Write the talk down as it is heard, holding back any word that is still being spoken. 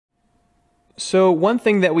So one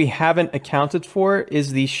thing that we haven't accounted for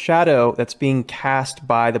is the shadow that's being cast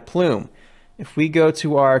by the plume. If we go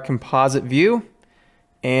to our composite view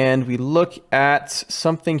and we look at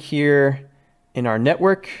something here in our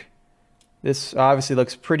network, this obviously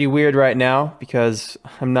looks pretty weird right now because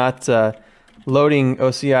I'm not loading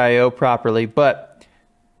OCIO properly, but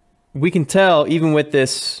we can tell even with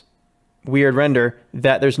this weird render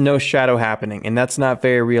that there's no shadow happening, and that's not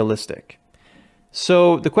very realistic.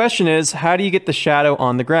 So the question is, how do you get the shadow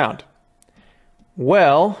on the ground?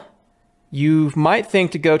 Well, you might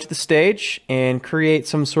think to go to the stage and create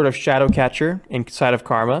some sort of shadow catcher inside of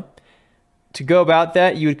Karma. To go about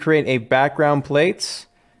that, you would create a background plate.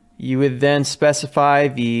 You would then specify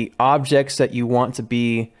the objects that you want to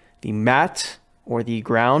be the mat or the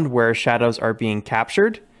ground where shadows are being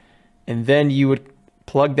captured. And then you would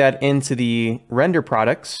plug that into the render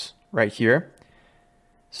products right here.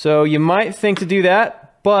 So you might think to do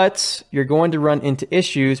that, but you're going to run into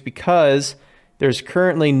issues because there's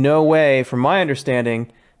currently no way, from my understanding,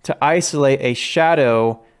 to isolate a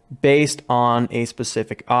shadow based on a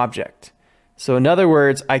specific object. So in other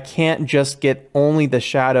words, I can't just get only the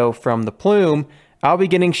shadow from the plume. I'll be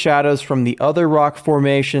getting shadows from the other rock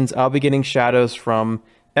formations. I'll be getting shadows from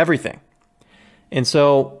everything. And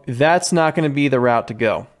so that's not going to be the route to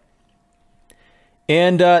go.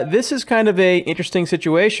 And this is kind of a interesting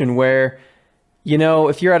situation where, you know,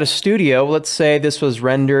 if you're at a studio, let's say this was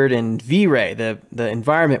rendered in V-Ray, the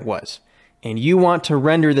environment was, and you want to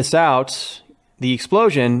render this out, the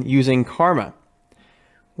explosion, using Karma.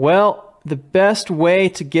 Well, the best way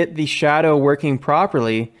to get the shadow working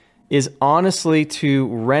properly is honestly to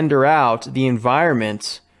render out the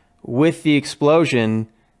environment with the explosion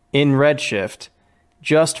in Redshift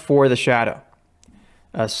just for the shadow.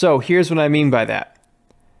 So here's what I mean by that.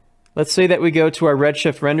 Let's say that we go to our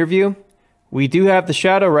Redshift render view. We do have the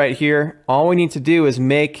shadow right here. All we need to do is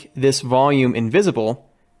make this volume invisible.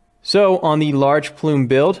 So on the large plume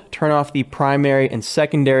build, turn off the primary and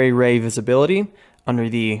secondary ray visibility under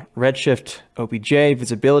the Redshift OBJ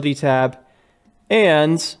visibility tab.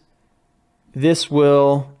 And this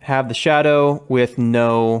will have the shadow with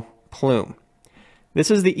no plume. This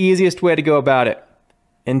is the easiest way to go about it.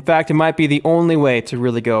 In fact, it might be the only way to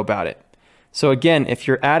really go about it. So again, if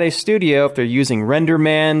you're at a studio, if they're using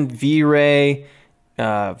RenderMan, V-Ray,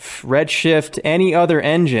 Redshift, any other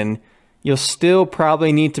engine, you'll still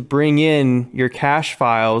probably need to bring in your cache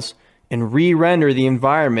files and re-render the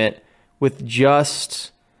environment with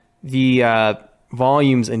just the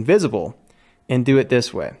volumes invisible and do it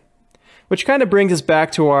this way. Which kind of brings us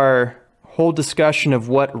back to our whole discussion of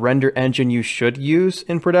what render engine you should use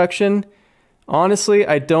in production. Honestly,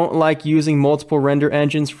 I don't like using multiple render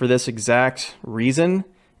engines for this exact reason,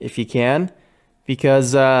 if you can,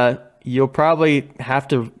 because you'll probably have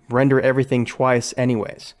to render everything twice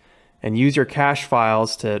anyways, and use your cache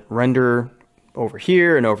files to render over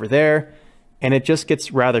here and over there, and it just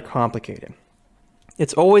gets rather complicated.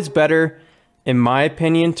 It's always better, in my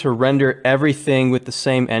opinion, to render everything with the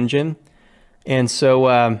same engine. And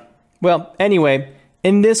so, well, anyway,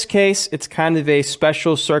 in this case, it's kind of a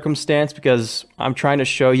special circumstance because I'm trying to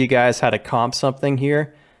show you guys how to comp something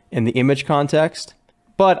here in the image context.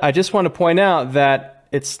 But I just want to point out that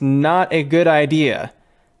it's not a good idea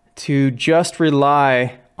to just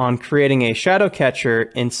rely on creating a shadow catcher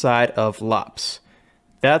inside of LOPS.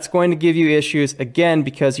 That's going to give you issues, again,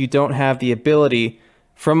 because you don't have the ability,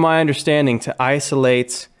 from my understanding, to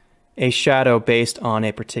isolate a shadow based on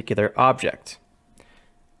a particular object,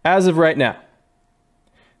 as of right now.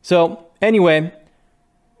 So anyway,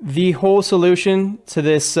 the whole solution to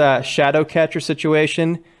this shadow catcher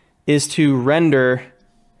situation is to render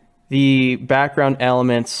the background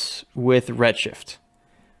elements with Redshift.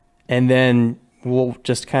 And then we'll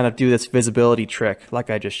just kind of do this visibility trick like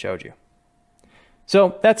I just showed you.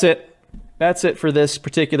 So that's it. That's it for this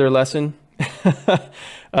particular lesson.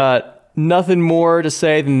 Nothing more to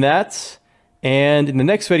say than that. And in the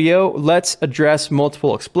next video, let's address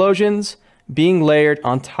multiple explosions being layered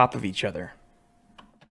on top of each other.